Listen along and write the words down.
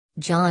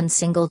John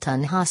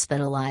Singleton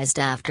hospitalized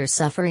after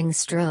suffering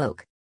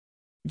stroke.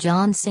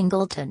 John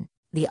Singleton,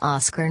 the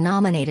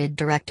Oscar-nominated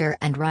director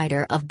and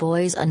writer of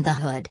Boyz N the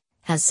Hood,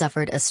 has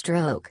suffered a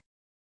stroke.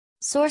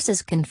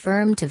 Sources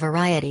confirmed to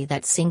Variety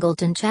that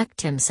Singleton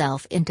checked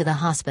himself into the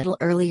hospital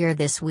earlier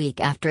this week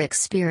after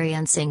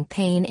experiencing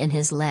pain in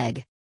his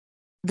leg.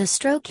 The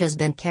stroke has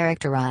been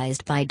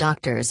characterized by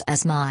doctors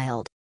as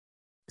mild.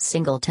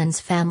 Singleton's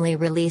family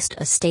released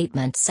a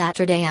statement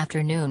Saturday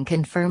afternoon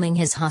confirming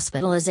his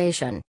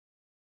hospitalization.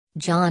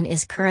 John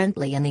is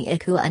currently in the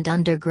ICU and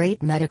under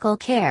great medical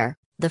care,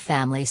 the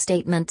family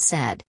statement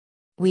said.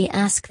 We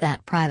ask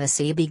that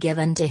privacy be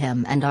given to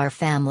him and our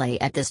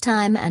family at this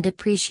time and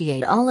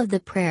appreciate all of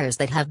the prayers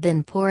that have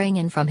been pouring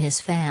in from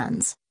his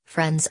fans,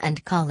 friends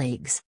and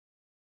colleagues.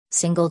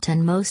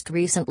 Singleton most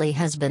recently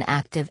has been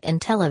active in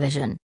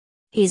television.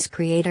 He's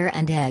creator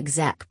and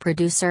exec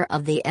producer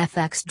of the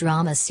FX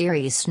drama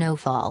series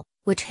Snowfall,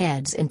 which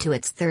heads into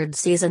its third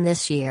season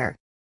this year.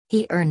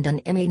 He earned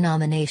an Emmy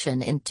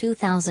nomination in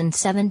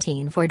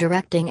 2017 for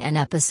directing an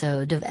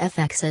episode of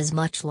FX's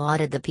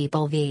much-lauded The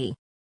People v.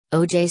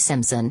 O.J.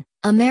 Simpson,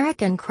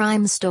 American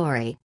Crime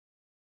Story.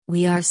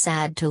 We are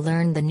sad to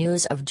learn the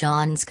news of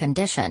John's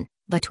condition,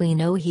 but we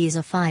know he's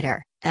a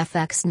fighter,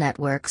 FX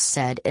Networks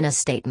said in a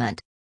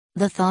statement.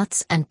 The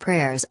thoughts and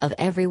prayers of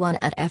everyone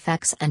at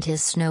FX and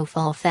his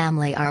Snowfall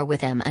family are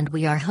with him and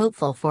we are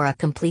hopeful for a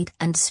complete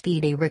and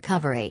speedy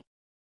recovery.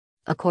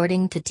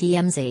 According to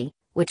TMZ,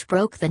 which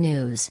broke the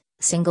news,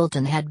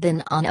 Singleton had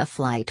been on a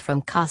flight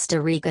from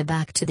Costa Rica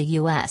back to the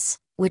U.S.,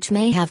 which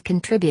may have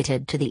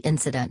contributed to the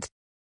incident.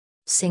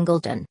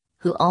 Singleton,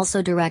 who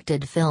also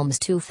directed films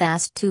Too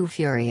Fast Too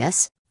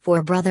Furious,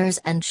 Four Brothers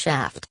and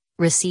Shaft,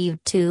 received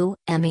 2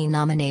 Emmy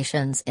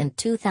nominations in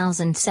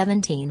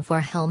 2017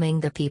 for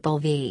helming The People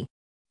v.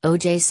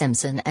 O.J.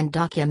 Simpson and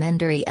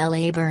documentary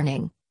L.A.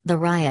 Burning, The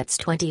Riots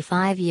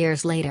 25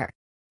 years later.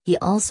 He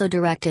also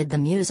directed the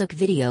music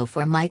video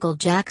for Michael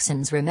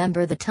Jackson's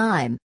Remember the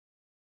Time,